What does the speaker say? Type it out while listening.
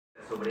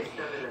Hey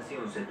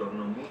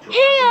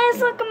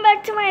guys, welcome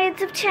back to my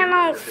YouTube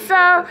channel.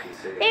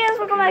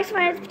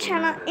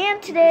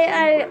 And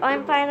today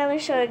I'm finally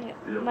showing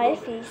my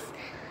face.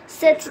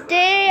 So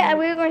today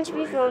we're going to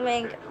be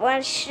filming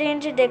One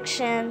Strange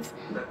Addictions,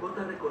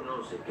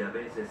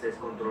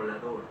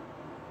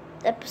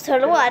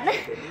 episode 1.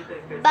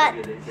 But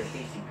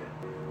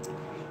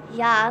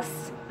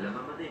yes,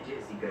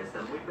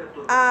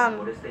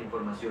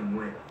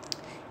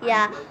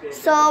 yeah,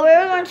 so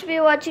we're going to be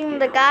watching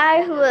the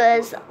guy who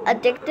is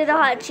addicted to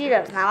hot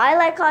Cheetos. Now, I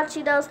like hot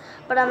Cheetos,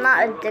 but I'm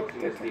not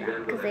addicted to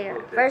them because they are,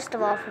 first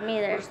of all, for me,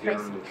 they're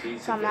spicy,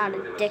 so I'm not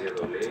addicted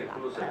to them.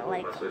 But I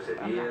like them, but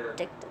I'm not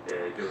addicted to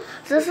them.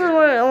 So this is the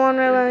one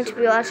we're going to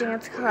be watching.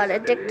 It's called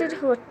Addicted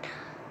to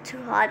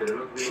Hot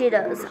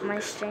Cheetos, My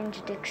Strange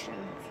Addictions.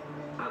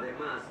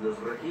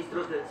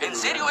 ¿En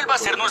serio él va a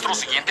ser nuestro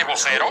siguiente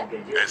vocero?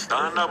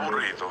 Están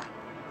aburridos.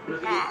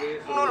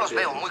 No los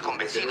veo muy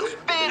convencidos,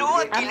 pero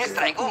aquí les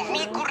traigo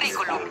mi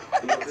currículum.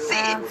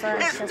 Sí,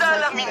 está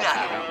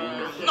laminado.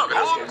 No,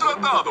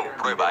 contratado.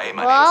 Prueba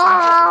Emma.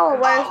 Wow,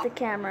 where's the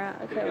camera?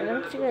 Okay, we're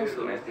going to do this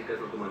here.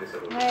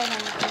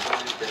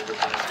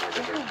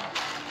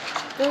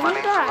 My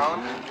name's Ramon.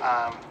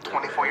 I'm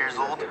 24 years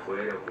old,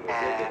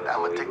 and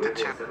I'm addicted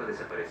to...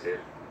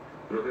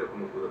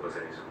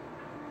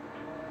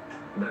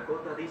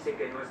 Dakota dice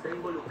que no está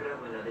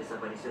involucrado en la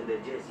desaparición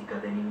de Jessica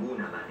de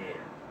ninguna manera.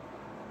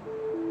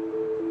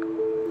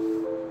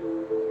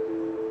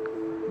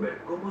 Ver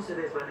cómo se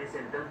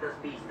desvanecen tantas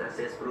pistas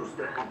es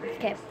frustrante.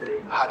 Okay.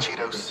 Hot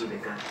Cheetos.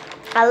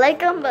 I like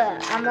them,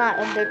 but I'm not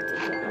addicted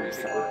to them,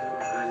 so.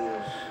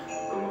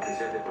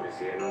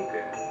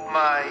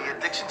 My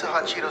addiction to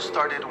hot Cheetos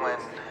started when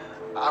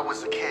I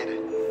was a kid.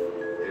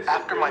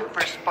 After my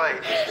first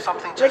bite,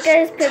 something just Look at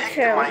his ticked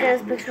picture, my look at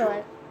his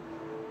picture.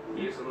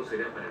 Y eso no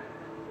será para...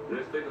 No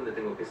estoy donde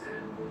tengo que estar.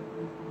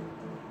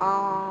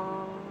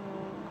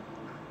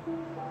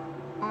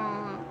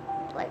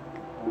 Like,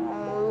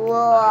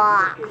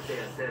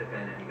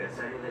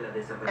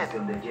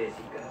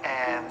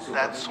 And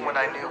that's when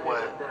I knew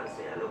what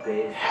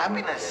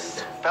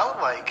happiness felt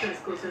like. I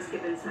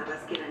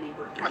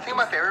think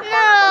my favorite part no,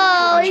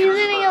 about he's Cheetos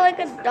eating is it like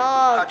a the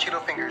dog. hot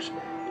Cheeto fingers.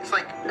 It's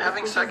like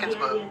having seconds,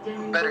 but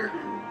better.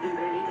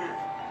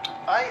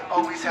 I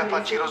always have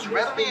hot Cheetos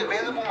readily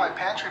available in my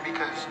pantry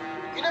because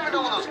you never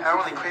know when those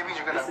hourly cravings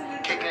are gonna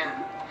kick in.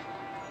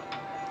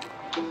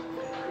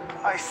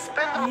 I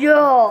spend...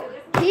 Yo,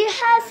 he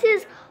has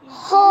his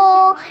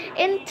whole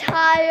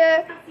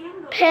entire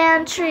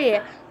pantry.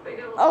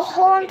 A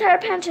whole entire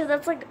pantry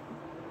that's like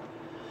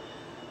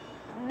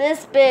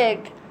this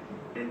big.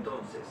 And,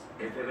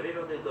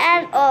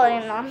 oh, you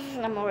know,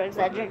 I'm over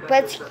exaggerating,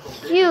 but it's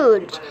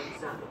huge.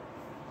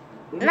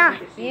 Not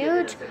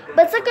huge,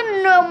 but it's like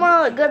a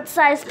normal, good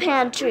sized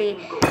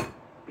pantry.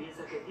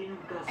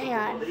 Hang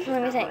on,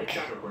 let me think.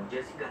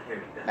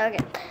 Okay.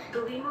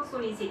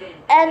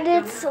 And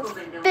it's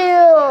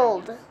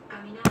filled.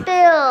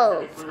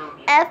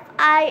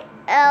 F-I-L-L-E-D.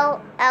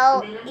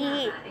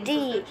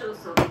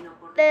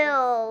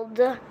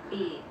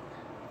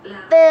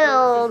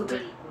 Filled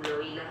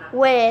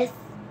with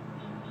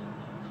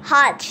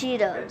hot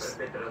Cheetos.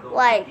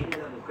 Like,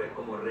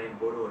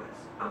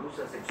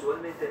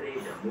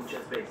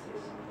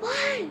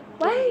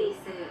 why?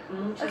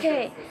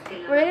 Okay,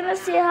 we're gonna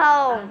see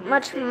how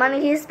much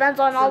money he spends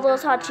on all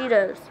those hot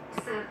Cheetos.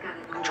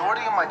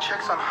 Majority of my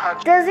checks on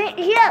hot... Doesn't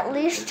he at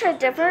least try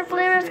different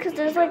flavors? Because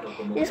there's like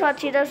these hot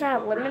Cheetos that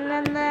have lemon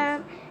in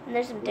them, and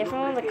there's some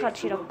different ones like hot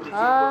Cheeto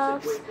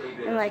puffs,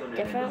 and like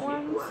different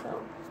ones.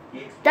 So.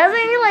 Doesn't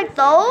he like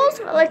those?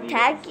 Or like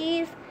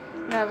Takis?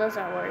 No, those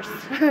are worse.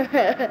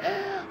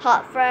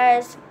 Hot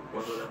fries.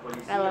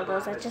 I love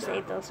those. I just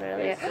ate those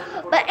earlier.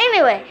 But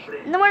anyway,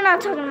 no, we're not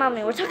talking about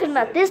me. We're talking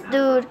about this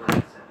dude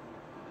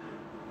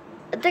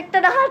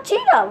addicted to hot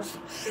Cheetos.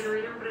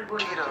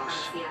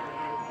 Cheetos.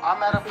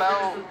 I'm at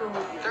about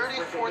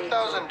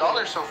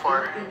 $34,000 so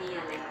far.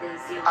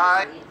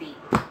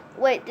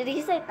 Wait, did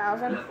he say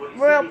 1,000?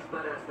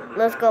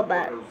 Let's go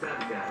back.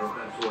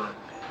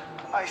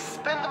 I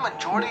spend the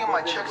majority of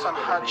my checks on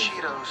hot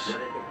Cheetos.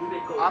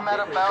 I'm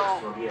at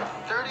about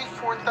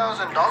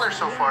 $34,000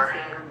 so far.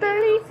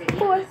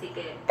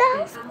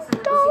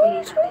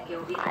 $34,000 for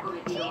hot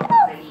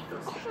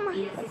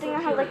Cheetos. I think I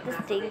have like this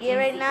thingy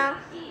right now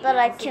that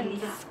I can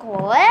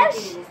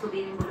squish.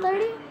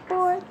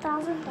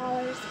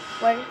 $34,000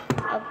 worth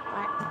of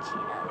hot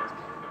Cheetos.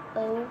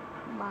 Oh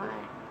my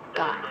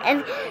god.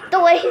 And the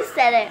way he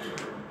said it.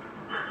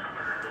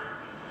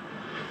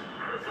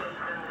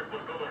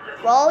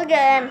 Roll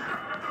again.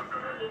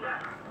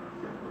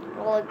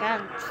 Roll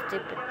again,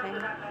 stupid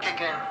thing.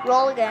 Kick in.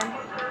 Roll again.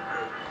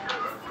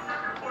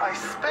 I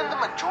spend the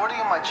majority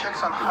of my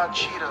checks on hot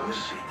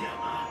Cheetos.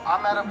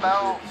 I'm at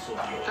about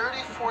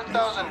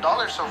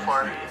 $34,000 so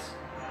far.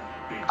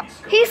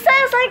 He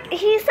says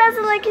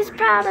it like he's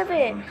proud of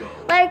it.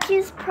 Like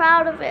he's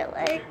proud of it.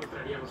 Like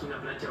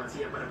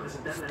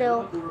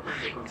still.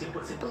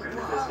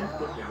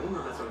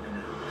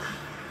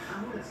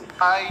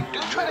 I do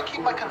try to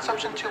keep my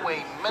consumption to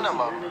a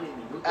minimum.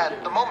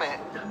 at the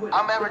moment,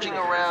 I'm averaging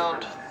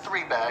around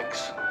 3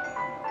 bags.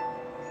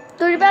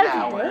 3 bags an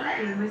a hour.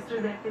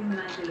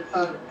 day?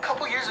 A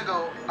couple years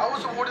ago, I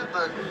was awarded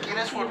the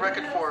Guinness World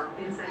Record for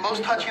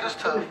most hot Cheetos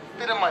to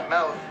fit in my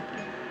mouth.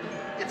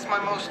 It's my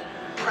most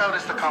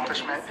proudest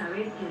accomplishment.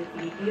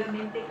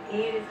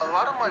 A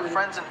lot of my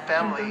friends and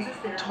family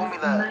told me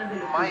that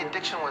my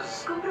addiction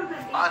was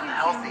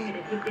unhealthy.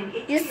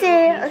 You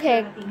see,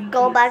 okay,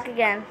 go back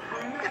again.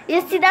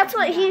 You see, that's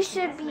what he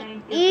should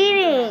be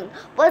eating.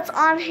 What's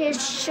on his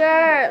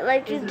shirt?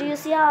 Like, do you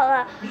see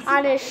how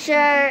on his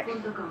shirt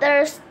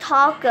there's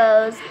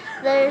tacos?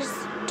 There's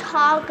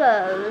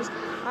tacos.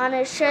 On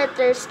his shirt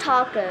there's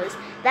tacos.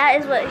 That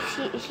is what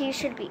he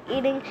should be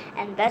eating,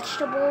 and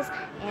vegetables,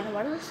 and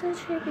what else should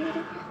he be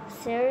eating?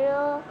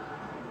 Cereal,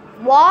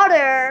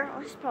 water.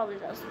 Oh, he probably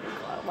does drink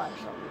a lot of water.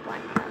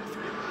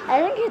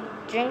 I think he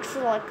drinks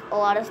like a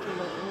lot of stuff,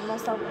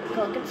 like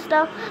Coke and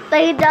stuff,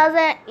 but he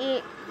doesn't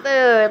eat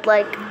food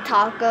like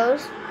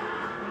tacos.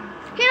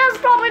 He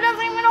probably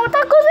doesn't even know what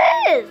tacos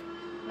is.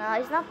 No,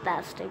 he's not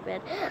that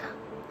stupid.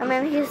 I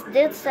mean, he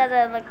did say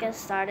that like it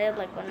started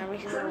like whenever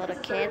he was a little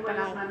kid, but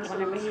not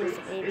whenever he was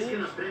a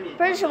baby.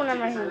 Pretty sure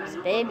whenever he was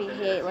a baby,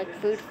 he ate like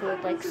food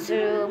like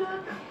soup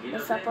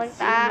and stuff like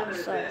that.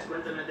 So it's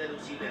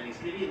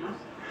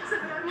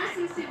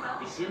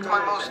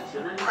my most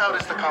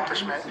proudest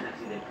accomplishment.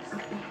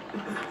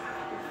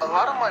 A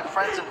lot of my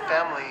friends and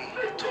family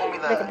told me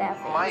that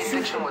my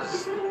addiction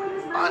was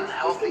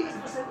unhealthy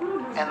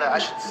and that I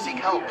should seek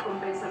help.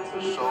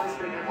 So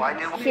why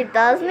did he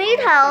does need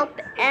help,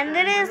 and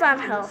it is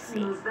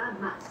unhealthy.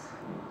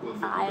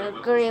 I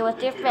agree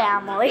with your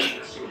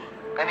family.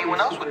 Anyone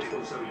else would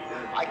do.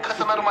 I cut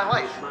them out of my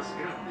life.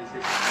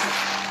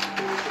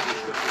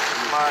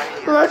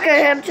 Look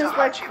at him just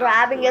like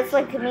grabbing it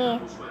like me.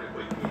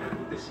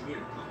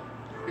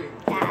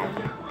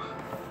 Add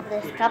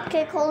this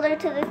cupcake holder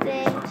to the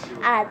thing.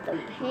 Add the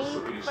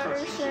pink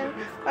version.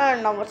 I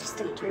don't know what to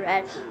stick to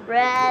red.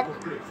 Red.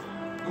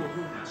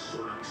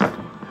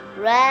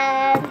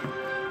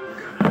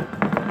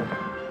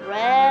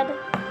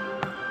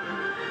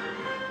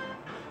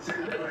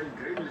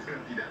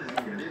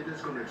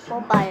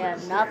 We'll buy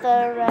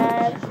another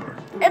red.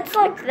 It's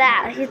like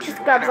that. He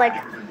just grabs like,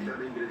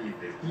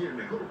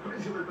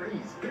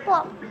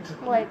 well,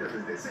 like,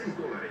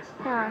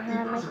 yeah, can I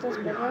make this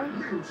bigger?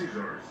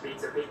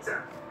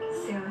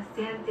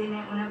 Sebastián tiene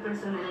una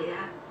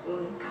personalidad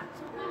única.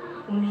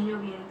 Un niño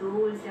bien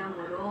dulce,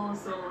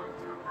 amoroso.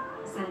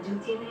 Sanju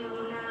tiene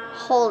una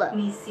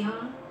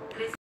misión.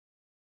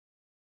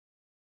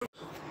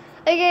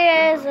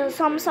 Okay guys,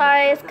 so I'm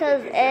sorry, it's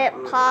because it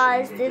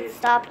paused, it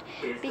stopped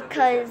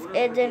because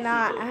I did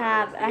not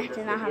have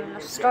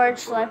enough storage,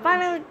 so I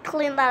finally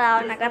cleaned that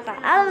out and I got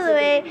that out of the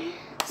way.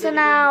 So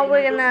now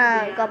we're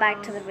gonna go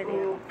back to the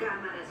video.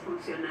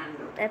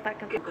 If I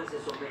can.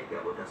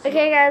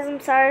 Okay guys, I'm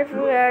sorry if we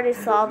already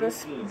saw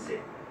this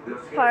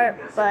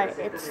part, but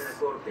it's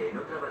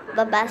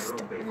the best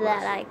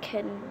that I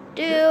can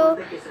do.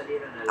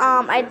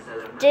 I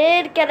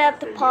did get at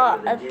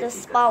the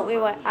spot we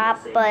were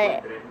at,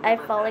 but I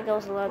felt like it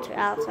was a little too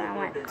out, so I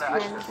went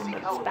 10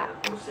 minutes back.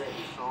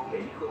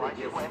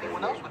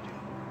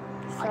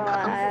 So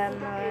I'm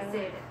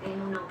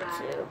going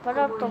to put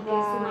up the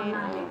volume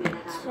and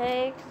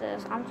take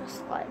this. I'm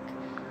just like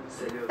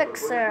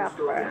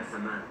fixer-upper. So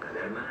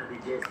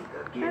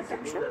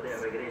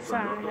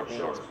I'm going to be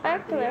this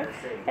back there.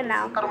 And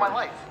now,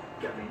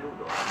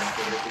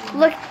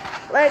 look,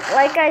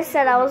 like I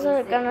said, I was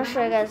gonna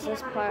show you guys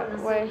this part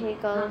where he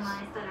goes.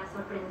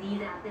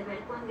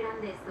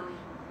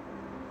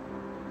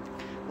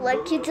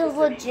 Like he just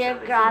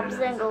legit grabs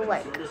it and goes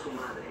like.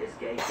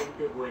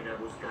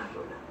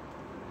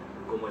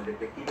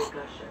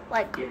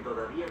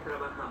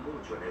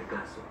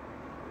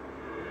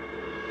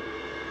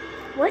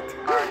 What?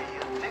 My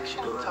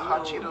addiction to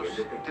hot Cheetos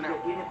didn't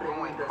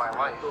ruin my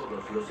life.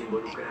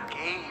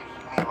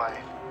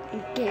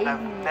 It gave me life. And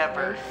I've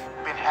never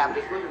been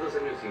happy.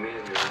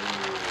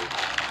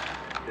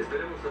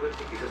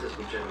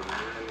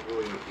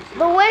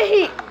 The way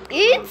he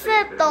eats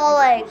it though,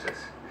 like.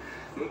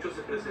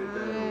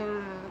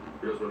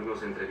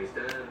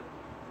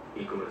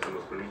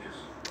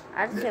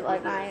 I just feel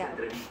like my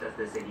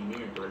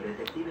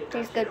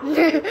tastes good.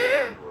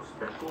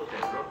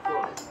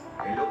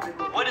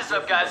 What is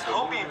up guys,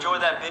 hope you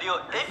enjoyed that video.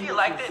 If you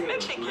liked it,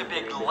 make sure you give a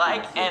big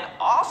like, and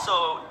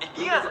also if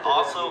you guys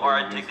also are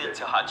addicted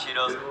to hot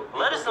Cheetos,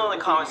 let us know in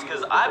the comments,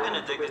 because I've been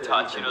addicted to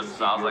hot Cheetos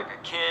since I was like a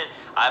kid.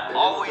 I've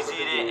always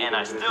eaten it and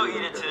I still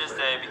eat it to this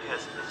day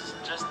because it's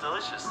just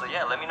delicious. So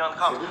yeah, let me know in the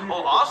comments.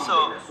 Well,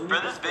 also for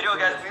this video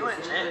guys, we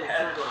legit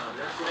had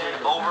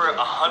over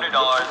 $100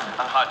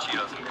 on hot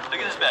Cheetos.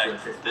 Look at this bag.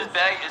 This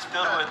bag is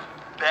filled with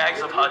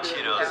bags of hot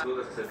Cheetos.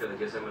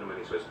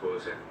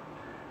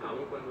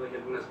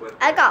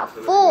 I got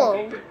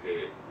full.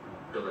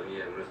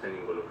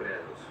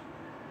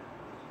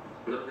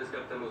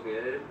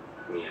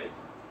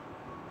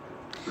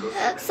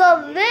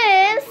 So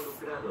this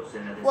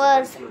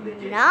was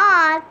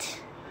not,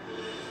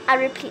 I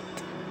repeat,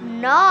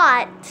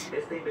 not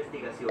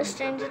a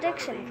strange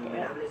addiction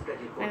video.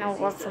 I know it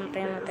was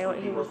something that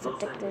he was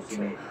addicted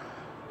to.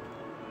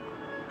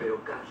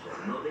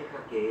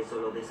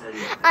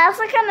 I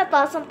also kind of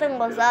thought something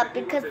was up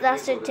because that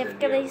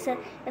certificate, he said,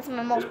 it's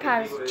my most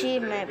proudest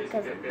achievement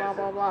because of blah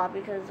blah blah,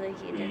 because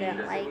he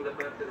didn't like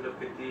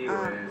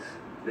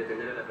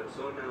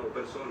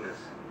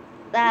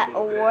that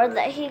award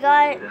that he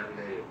got.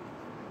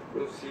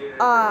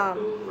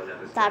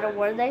 That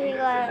award that he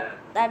got,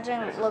 that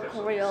didn't look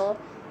real.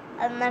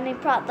 And then he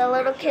brought the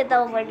little kid that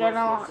was like in a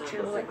lot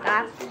too, like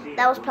that.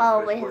 That was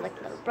probably his like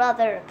little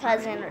brother or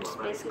cousin or just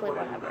basically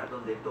whatever.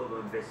 It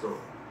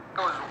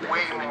was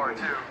way more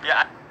too.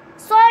 Yeah.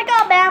 So I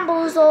got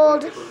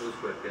bamboozled.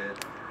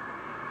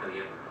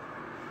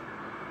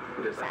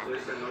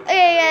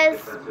 Okay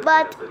guys,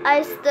 but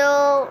I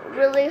still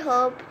really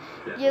hope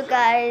you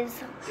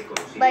guys,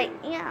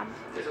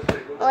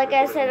 like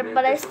I said,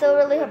 but I still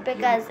really hope you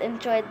guys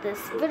enjoyed this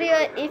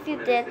video. If you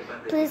did,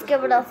 please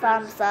give it a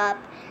thumbs up.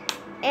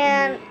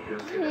 And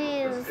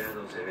please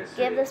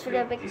give this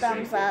video a big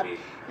thumbs up.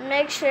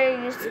 Make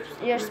sure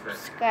you're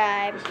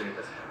subscribed.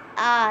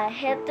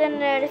 Hit the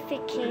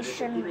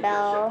notification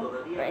bell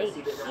right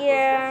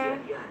here.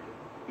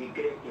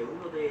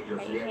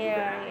 Right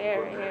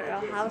here.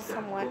 I'll have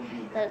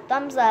someone that a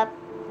thumbs up,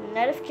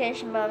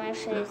 notification bell. Make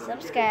sure you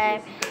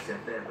subscribe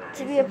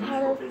to be a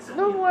part of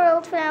the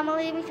world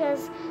family,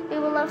 because we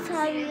would love to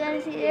have you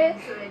guys here.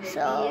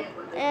 So,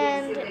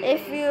 and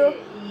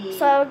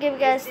I'll give you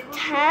guys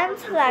 10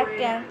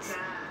 seconds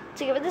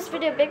to give this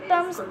video a big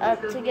thumbs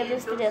up, to give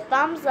this video a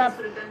thumbs up.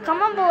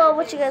 Comment below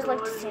what you guys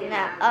like to see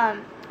now.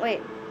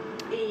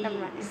 Never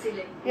mind.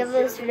 Give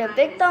this video a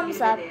big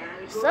thumbs up,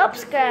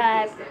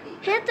 subscribe,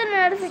 hit the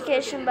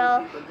notification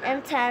bell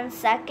in 10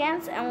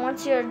 seconds, and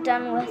once you're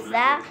done with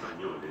that,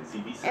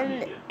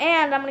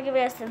 and I'm gonna give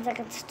you guys 10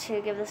 seconds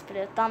to give this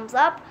video a thumbs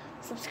up,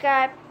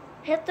 subscribe,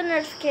 hit the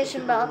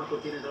notification bell,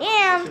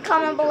 and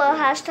comment below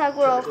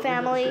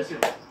 #WorldFamily,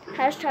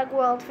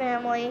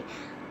 #WorldFamily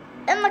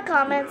in the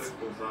comments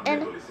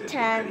in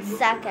 10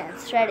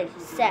 seconds. Ready,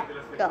 set,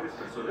 go.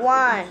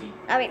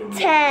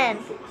 10,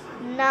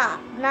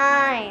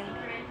 9,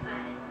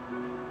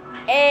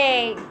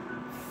 8,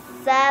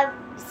 7,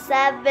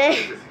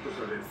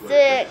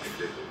 6,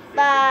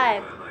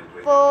 5,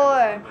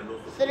 4,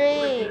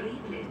 3,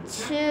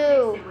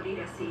 2,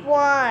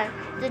 1.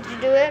 Did you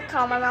do it?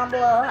 Comment down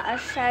below.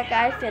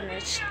 #I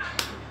finished.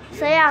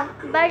 So yeah,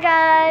 bye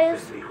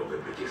guys.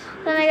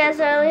 Anyway, guys,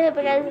 I really hope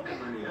you guys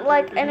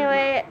like.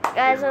 Anyway,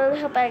 guys, I really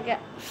hope I get.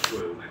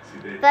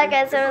 Bye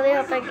guys, I really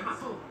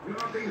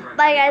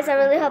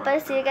hope I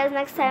see you guys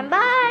next time.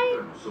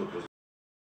 Bye.